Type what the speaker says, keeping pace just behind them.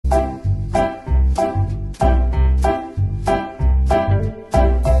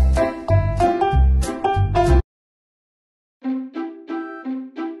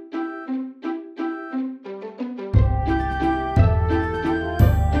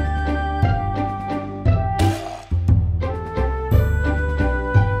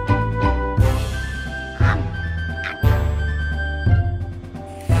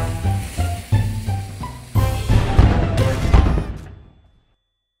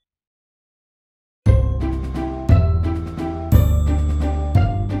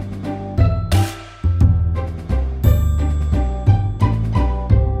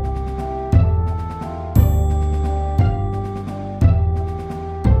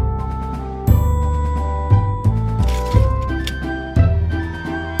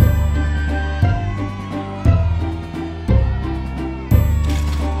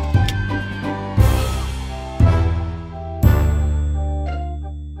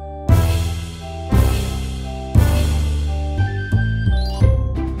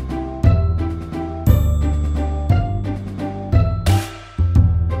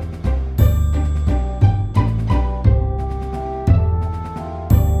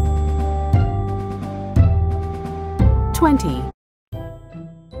20.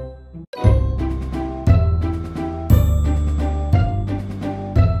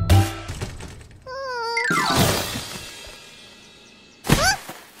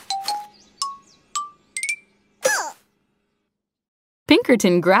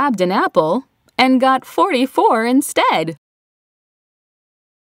 Pinkerton grabbed an apple and got 44 instead.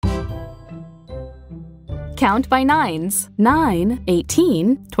 Count by nines. 9,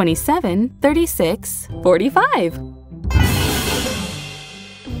 18, 27, 36, 45.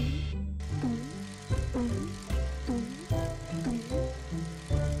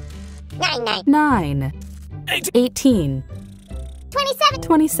 9, 18,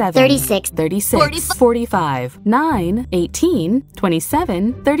 27, 36, 45. 9, 18,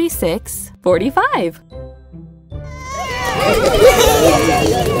 27, 36, 45.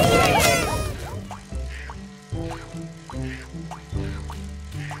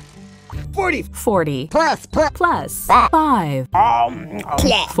 40 plus 5.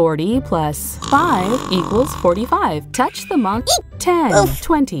 40 plus 5 equals 45. Touch the monkey. 10,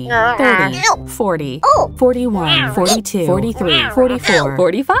 20, 30, 40, 41, 42, 43, 44,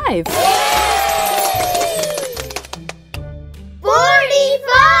 45. 45!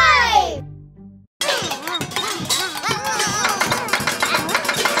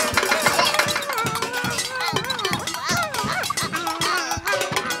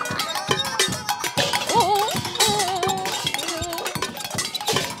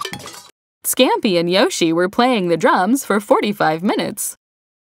 Scampy and Yoshi were playing the drums for 45 minutes.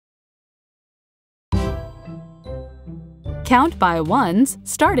 Count by ones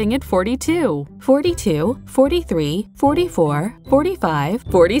starting at 42. 42, 43, 44, 45,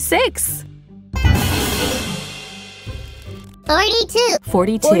 46. 42.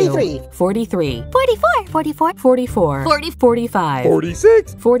 42, 43, 44. 44, 45,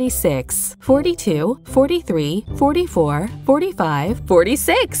 46, 42, 43, 44, 45,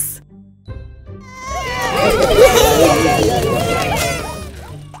 46.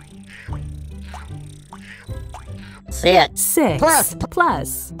 6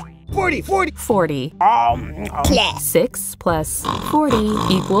 plus 40. 6 plus 40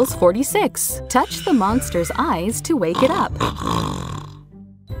 equals 46. Touch the monster's eyes to wake it up.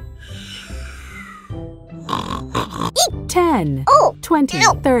 10, 20,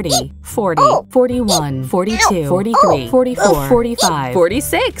 30, 40, 41, 42, 43, 44, 45,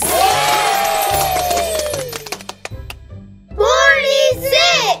 46.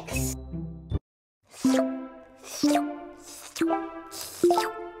 46!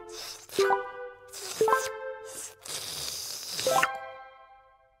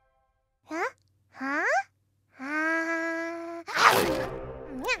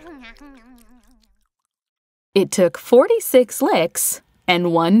 It took 46 licks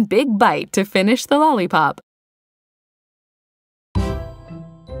and one big bite to finish the lollipop.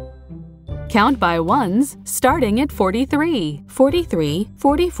 Count by ones starting at 43. 43,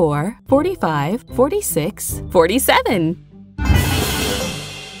 44, 45, 46, 47.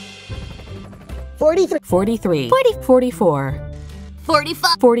 43, 44,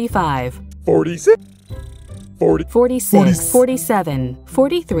 45, 46, 46, 47,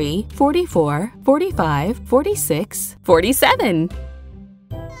 43, 44, 45, 46, 47.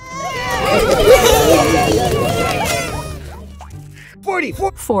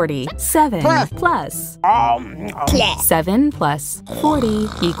 47 plus 7 plus 40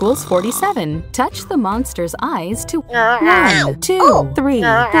 equals 47. Touch the monster's eyes to 1, 2, 3,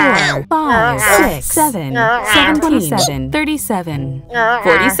 4, 5, 6, 7, 27, 37,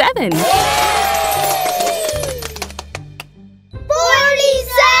 47. 47!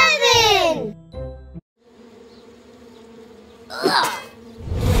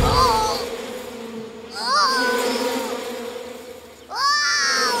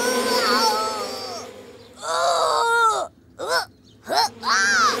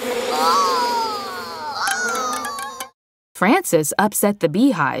 Francis upset the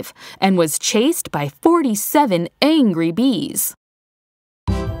beehive and was chased by 47 angry bees.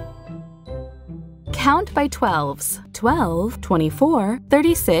 Count by 12s. 12, 24,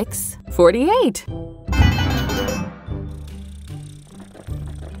 36, 48.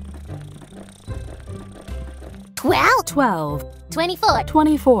 12,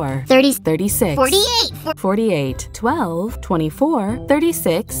 24, 36, 48. 12, 24,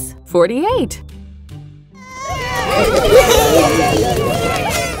 36, 48.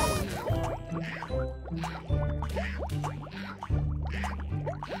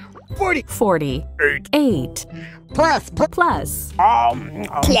 40, 8, Plus.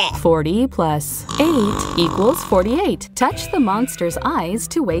 40 plus 8 equals 48. Touch the monster's eyes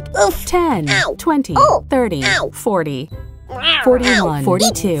to wake 10, 20, 30, 40. 41,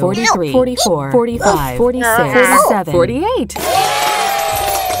 42, 43, 44, 45, 46, 47, 48.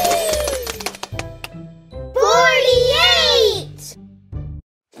 48!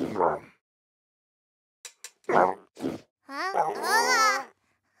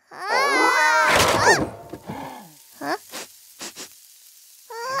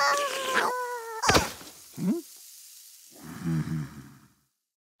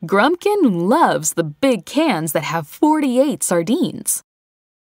 Grumpkin loves the big cans that have 48 sardines.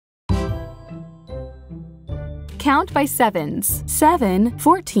 Count by sevens. 7,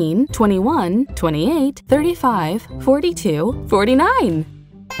 14, 21, 28, 35, 42, 49.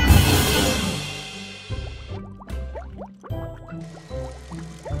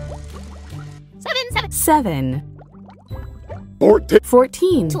 7,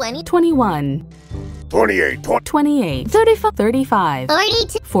 14, 20, 21, 28, 28, 35,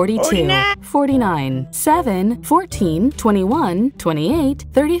 42, 42, 49, 7, 14, 21, 28,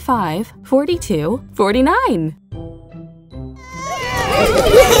 35, 42, 49.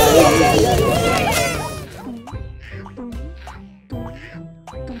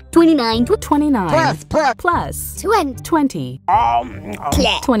 29, 29 plus 20.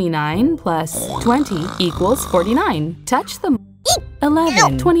 29 plus 20 equals 49. Touch them.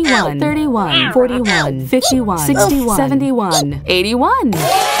 11, 21, 31, 41, 51, 61, 71, 81.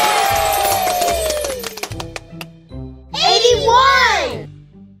 81!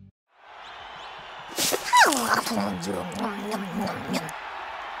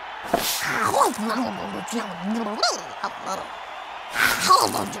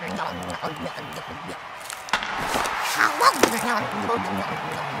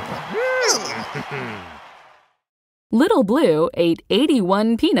 Little Blue ate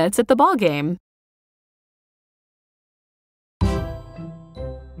 81 peanuts at the ball game.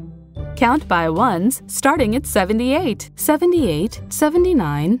 Count by ones starting at 78. 78,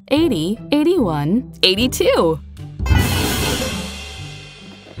 79, 80, 81, 82.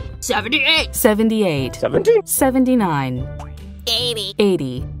 78, 78, 17, 79, 80,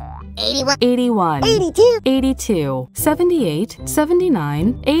 80, 81, 81, 82, 82, 78,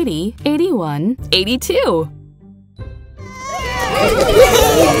 79, 80, 81, 82.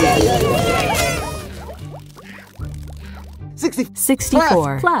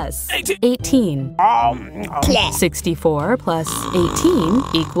 64 plus 18. 64 plus 18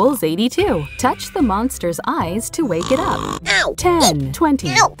 equals 82. Touch the monster's eyes to wake it up. 10,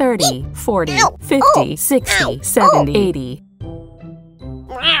 20, 30, 40, 50, 60, 70, 80,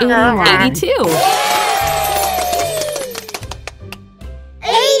 81, 82.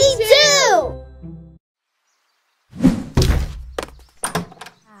 82!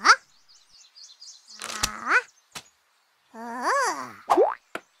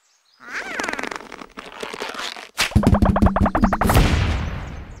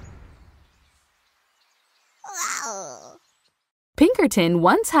 Pinkerton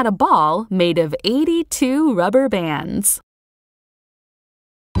once had a ball made of 82 rubber bands.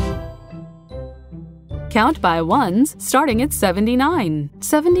 Count by ones starting at 79.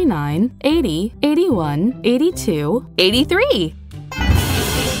 79, 80, 81, 82, 83.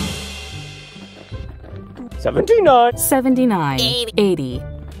 79, 79, 80,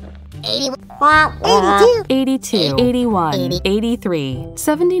 81, 82, 81, 83,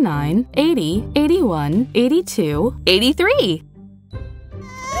 79, 80, 81, 82, 83.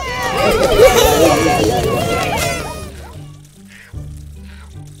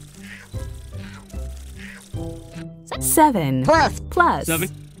 7 plus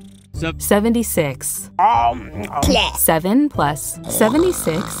 76. 7 plus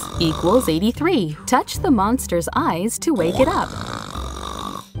 76 equals 83. Touch the monster's eyes to wake it up.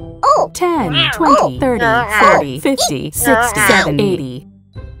 10, 20, 30, 40, 50, 60, 70, 80,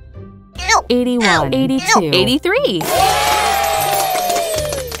 81, 82, 83.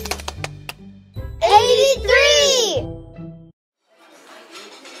 83!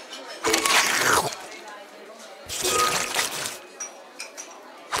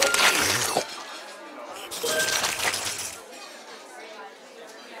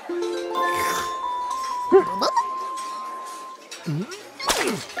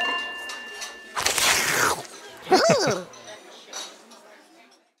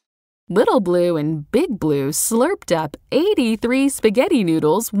 Little Blue and Big Blue slurped up 83 spaghetti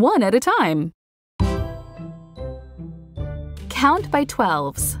noodles one at a time. Count by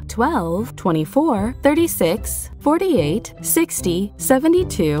 12s. 12, 24, 36, 48, 60,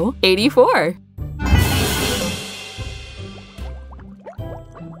 72, 84.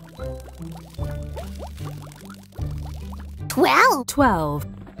 12. 12.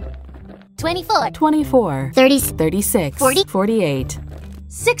 24. 24. 30. 36. 40. 48.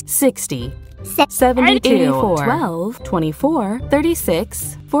 60. 72. 84. 12. 24.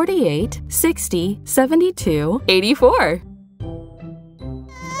 36. 48. 60. 72. 84.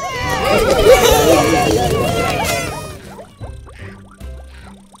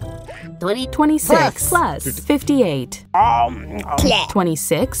 26 plus 58.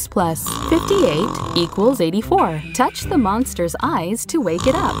 26 plus 58 equals 84. Touch the monster's eyes to wake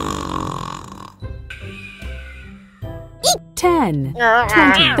it up. 10,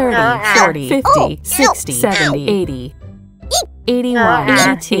 20, 30, 40, 50, 60, 70, 80, 81,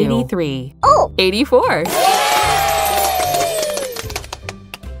 82, 83, 84.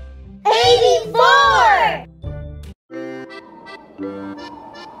 84!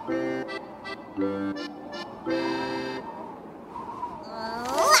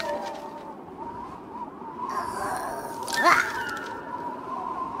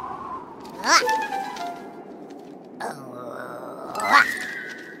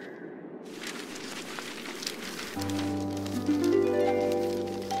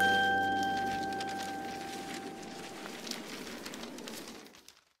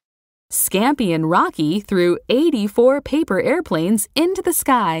 Scampy and Rocky threw 84 paper airplanes into the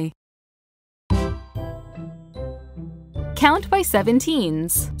sky. Count by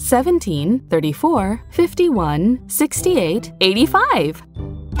 17s. 17, 34, 51, 68, 85.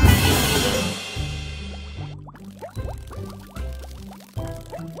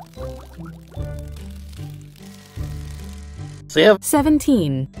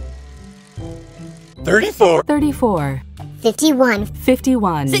 17. 34. 34. 51.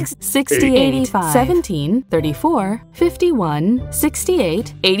 51. 60, 85. 17, 34, 51,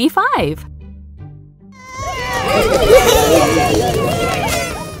 68, 85.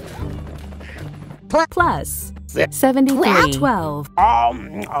 Plus 73. 12.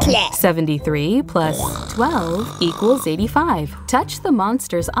 73 plus 12 equals 85. Touch the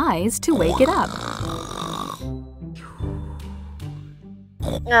monster's eyes to wake it up.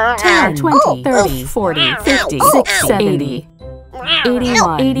 10, 20, 30, 40, 50, 60, 70,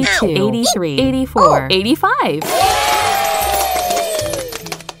 81, 82, 83, 84, 85.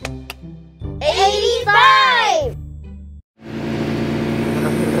 85!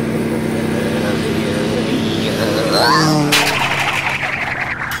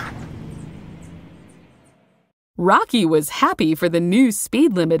 Rocky was happy for the new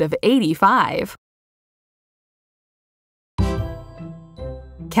speed limit of 85.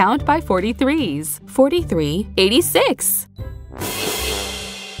 Count by 43s. 43, 86.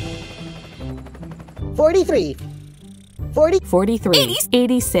 43. 40. 43,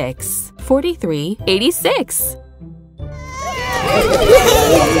 86. 43, 86.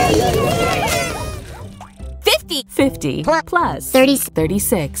 50. 50 plus 30.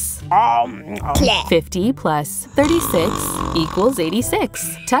 36. 50 plus 36 equals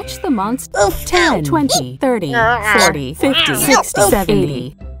 86. Touch the monster. 10, 20, 30, 40, 50, 60,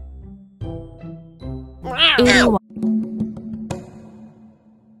 70, 81.